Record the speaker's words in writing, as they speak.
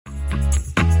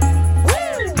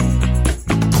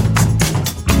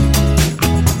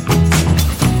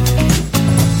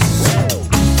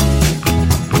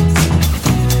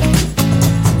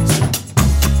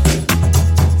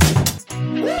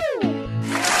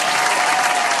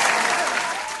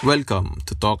Welcome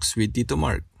to Talks with Tito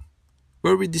Mark,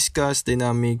 where we discuss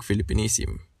dynamic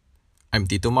Filipinism. I'm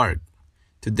Tito Mark.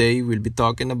 Today we'll be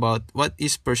talking about what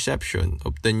is perception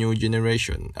of the new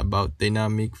generation about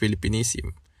dynamic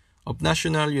Filipinism of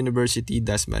National University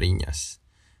Das Marinas,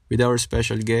 with our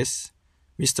special guest,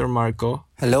 Mr. Marco,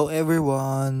 Hello,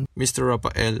 everyone. Mr.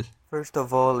 Rafael. First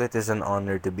of all, it is an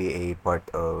honor to be a part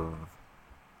of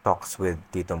Talks with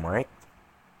Tito Mark,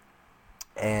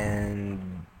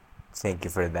 and thank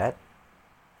you for that.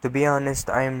 To be honest,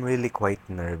 I am really quite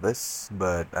nervous,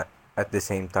 but at the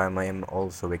same time, I am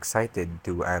also excited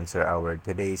to answer our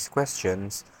today's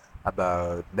questions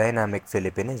about dynamic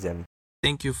Filipinism.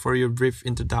 Thank you for your brief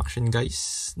introduction,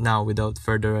 guys. Now, without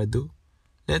further ado,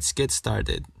 let's get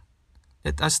started.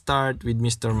 Let us start with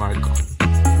Mr. Marco.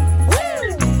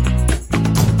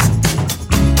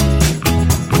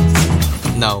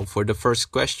 Now, for the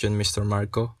first question, Mr.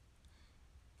 Marco.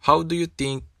 How do you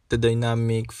think the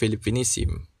dynamic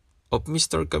Filipinism of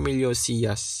Mr. Camilo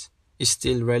Cias is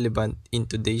still relevant in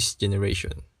today's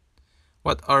generation?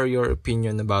 What are your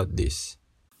opinion about this?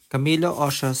 Camilo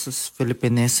Ocios's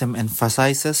Filipinism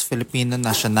emphasizes Filipino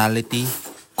nationality,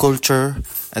 culture,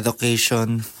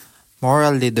 education,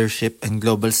 moral leadership, and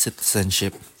global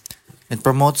citizenship. It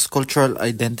promotes cultural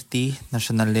identity,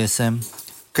 nationalism,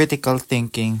 critical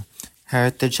thinking,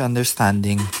 heritage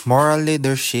understanding, moral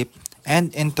leadership,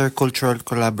 and intercultural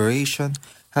collaboration,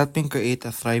 helping create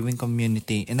a thriving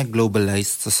community in a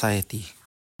globalized society.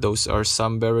 Those are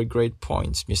some very great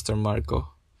points, Mr. Marco.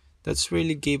 That's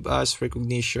really gave us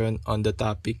recognition on the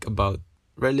topic about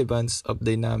relevance of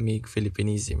dynamic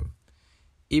Filipinism,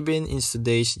 even in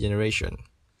today's generation.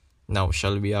 Now,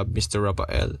 shall we have Mr.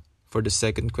 Rafael for the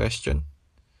second question?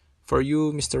 For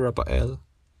you, Mr. Rafael,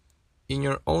 in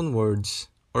your own words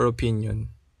or opinion,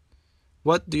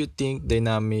 what do you think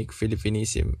dynamic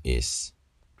Filipinism is?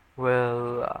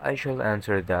 Well, I shall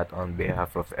answer that on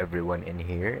behalf of everyone in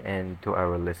here and to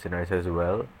our listeners as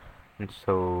well. And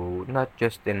so, not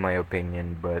just in my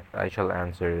opinion, but I shall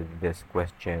answer this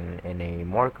question in a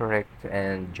more correct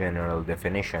and general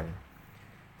definition.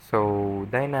 So,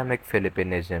 dynamic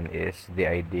Filipinism is the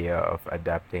idea of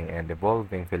adapting and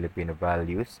evolving Filipino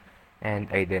values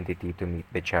and identity to meet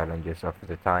the challenges of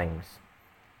the times.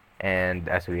 And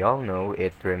as we all know,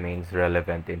 it remains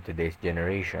relevant in today's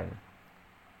generation.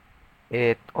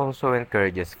 It also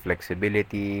encourages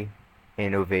flexibility,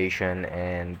 innovation,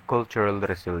 and cultural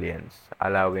resilience,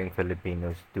 allowing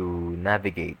Filipinos to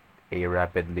navigate a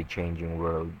rapidly changing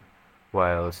world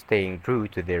while staying true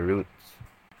to their roots.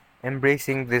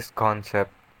 Embracing this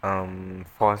concept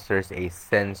fosters a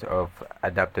sense of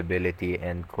adaptability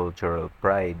and cultural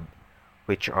pride,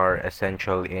 which are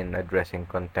essential in addressing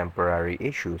contemporary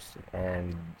issues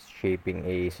and shaping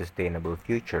a sustainable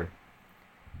future.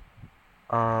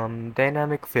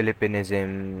 Dynamic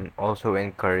Filipinism also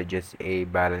encourages a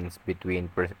balance between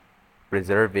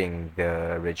preserving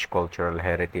the rich cultural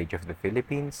heritage of the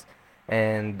Philippines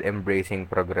and embracing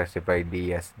progressive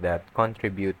ideas that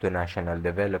contribute to national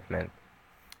development.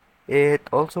 It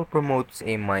also promotes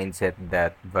a mindset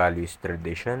that values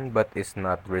tradition but is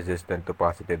not resistant to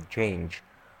positive change,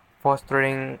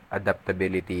 fostering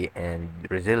adaptability and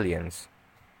resilience.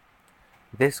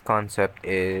 This concept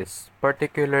is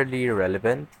particularly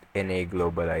relevant in a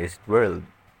globalized world,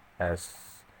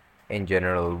 as in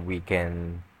general we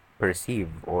can perceive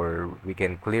or we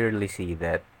can clearly see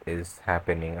that is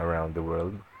happening around the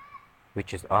world,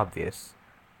 which is obvious,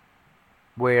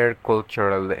 where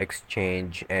cultural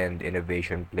exchange and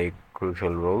innovation play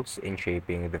crucial roles in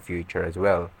shaping the future as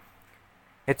well.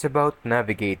 It's about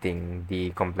navigating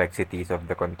the complexities of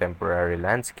the contemporary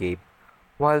landscape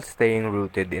while staying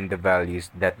rooted in the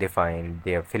values that define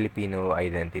their Filipino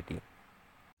identity.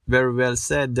 Very well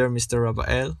said there, Mr.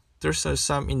 Rafael. There's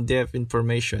some in-depth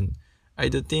information. I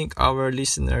do think our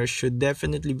listeners should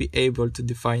definitely be able to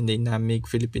define dynamic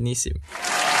Filipinism.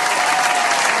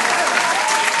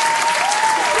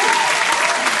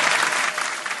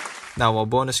 Now, a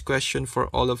bonus question for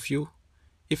all of you.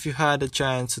 If you had a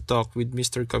chance to talk with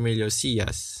Mr. Camilo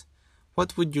Cias,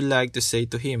 what would you like to say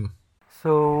to him?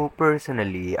 So,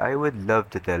 personally, I would love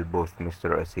to tell both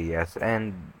Mr. Osias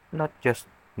and not just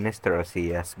Mr.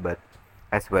 Osias, but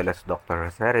as well as Dr.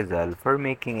 Jose Rizal for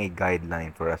making a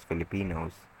guideline for us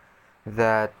Filipinos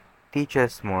that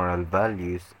teaches moral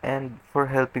values and for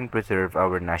helping preserve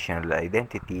our national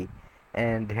identity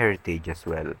and heritage as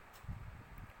well.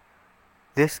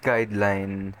 This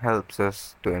guideline helps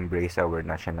us to embrace our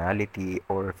nationality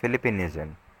or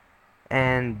Filipinism,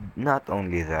 and not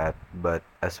only that, but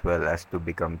as well as to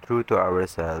become true to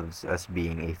ourselves as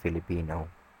being a Filipino.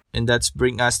 And that's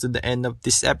bring us to the end of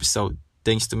this episode.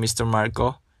 Thanks to Mr.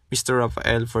 Marco Mr.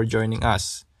 Rafael, for joining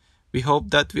us. We hope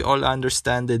that we all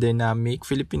understand the dynamic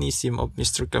Filipinism of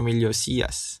Mr. Camilo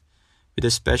Cias, with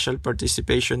the special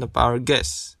participation of our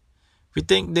guests. We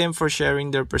thank them for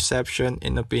sharing their perception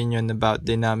and opinion about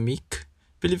dynamic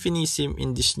Filipinism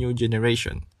in this new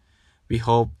generation. We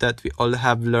hope that we all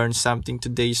have learned something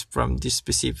today from this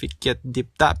specific yet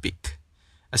deep topic.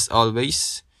 As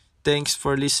always, thanks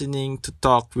for listening to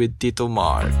Talk with Tito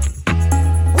Mark.